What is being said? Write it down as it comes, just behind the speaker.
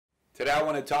Today I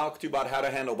want to talk to you about how to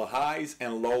handle the highs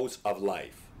and lows of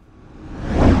life.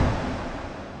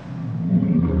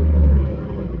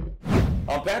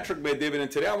 I'm Patrick David, and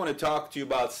today I want to talk to you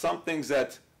about some things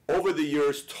that over the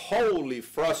years totally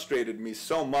frustrated me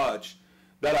so much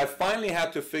that I finally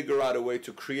had to figure out a way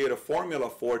to create a formula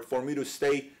for it, for me to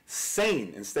stay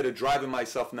sane instead of driving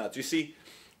myself nuts. You see,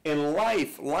 in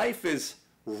life is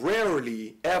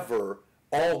rarely ever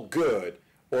all good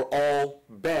or all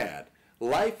bad.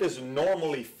 Life is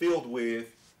normally filled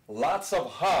with lots of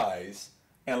highs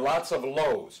and lots of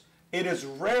lows. It is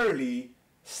rarely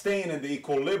staying in the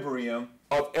equilibrium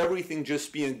of everything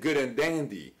just being good and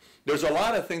dandy. There's a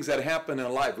lot of things that happen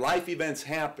in life. Life events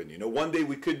happen. You know, one day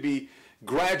we could be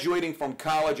graduating from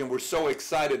college and we're so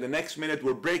excited. The next minute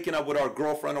we're breaking up with our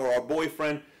girlfriend or our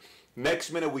boyfriend.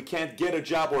 Next minute we can't get a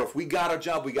job, or if we got a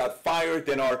job, we got fired.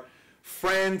 Then our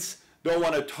friends don't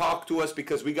want to talk to us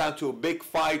because we got into a big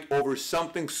fight over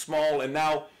something small, and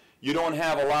now you don't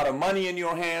have a lot of money in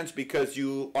your hands because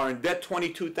you are in debt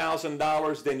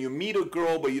 $22,000. Then you meet a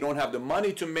girl, but you don't have the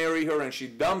money to marry her, and she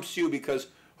dumps you because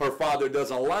her father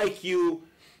doesn't like you.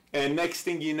 And next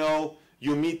thing you know,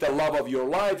 you meet the love of your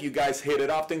life. You guys hit it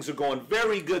off. Things are going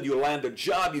very good. You land a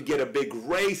job. You get a big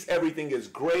raise. Everything is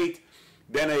great.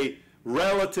 Then a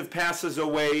relative passes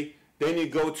away. Then you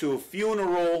go to a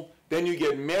funeral. Then you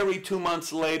get married 2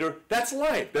 months later. That's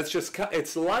life. That's just,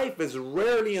 it's life is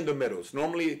rarely in the middle. It's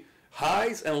normally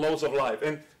highs and lows of life.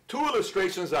 And two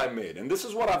illustrations I made, and this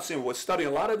is what I've seen. We're studying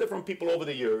a lot of different people over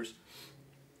the years.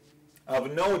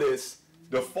 I've noticed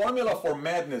the formula for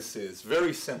madness is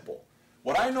very simple.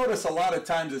 What I notice a lot of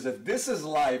times is if this is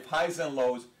life, highs and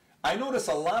lows, I notice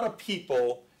a lot of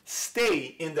people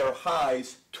stay in their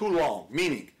highs too long.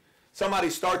 Meaning, somebody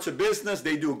starts a business,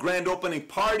 they do a grand opening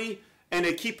party, and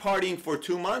they keep partying for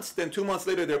 2 months. Then 2 months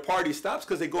later, their party stops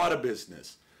because they go out of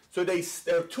business. So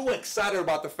they're too excited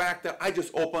about the fact that I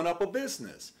just opened up a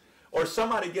business. Or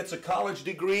somebody gets a college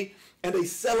degree, and they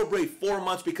celebrate 4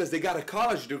 months because they got a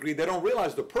college degree. They don't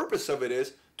realize the purpose of it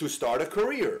is to start a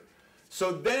career.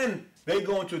 So then they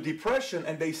go into depression,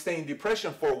 and they stay in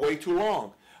depression for way too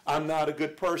long. I'm not a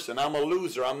good person. I'm a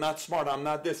loser. I'm not smart. I'm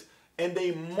not this. And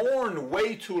they mourn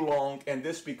way too long, and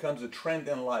this becomes a trend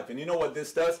in life. And you know what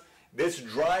this does? This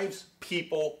drives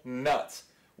people nuts.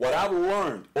 What I've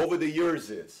learned over the years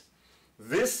is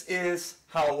this is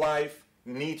how life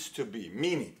needs to be.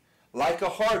 Meaning, like a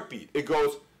heartbeat, it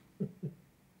goes,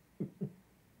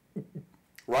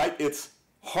 right? It's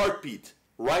heartbeat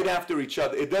right after each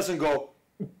other. It doesn't go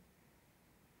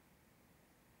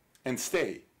and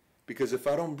stay. Because if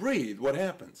I don't breathe, what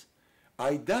happens?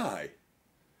 I die.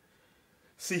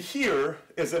 See, here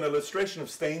is an illustration of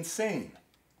staying sane.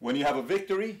 When you have a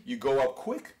victory, you go up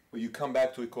quick, or you come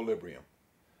back to equilibrium.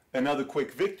 Another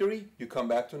quick victory, you come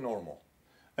back to normal.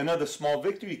 Another small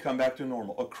victory, you come back to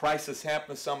normal. A crisis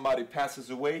happens, somebody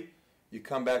passes away, you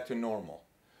come back to normal.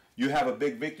 You have a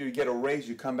big victory, you get a raise,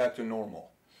 you come back to normal.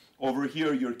 Over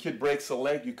here, your kid breaks a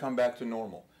leg, you come back to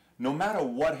normal. No matter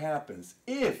what happens,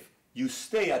 if you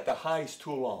stay at the highs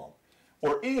too long,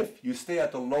 or if you stay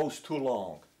at the lows too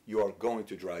long, you are going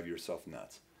to drive yourself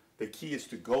nuts. The key is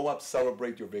to go up,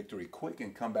 celebrate your victory quick,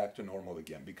 and come back to normal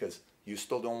again, because you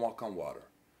still don't walk on water.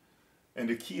 And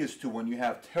the key is to, when you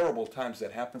have terrible times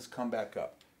that happens, come back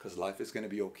up, because life is going to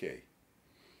be okay.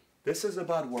 This is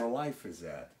about where life is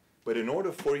at. But in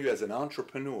order for you as an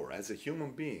entrepreneur, as a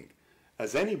human being,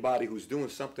 as anybody who's doing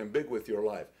something big with your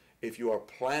life, if you are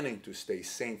planning to stay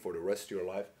sane for the rest of your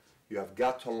life, you have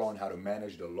got to learn how to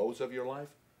manage the lows of your life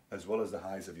as well as the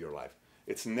highs of your life.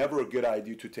 It's never a good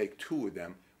idea to take two of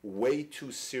them way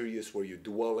too serious where you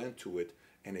dwell into it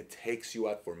and it takes you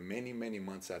out for many, many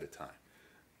months at a time.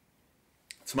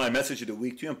 It's my message of the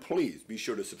week to you, and please be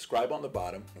sure to subscribe on the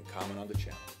bottom and comment on the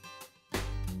channel.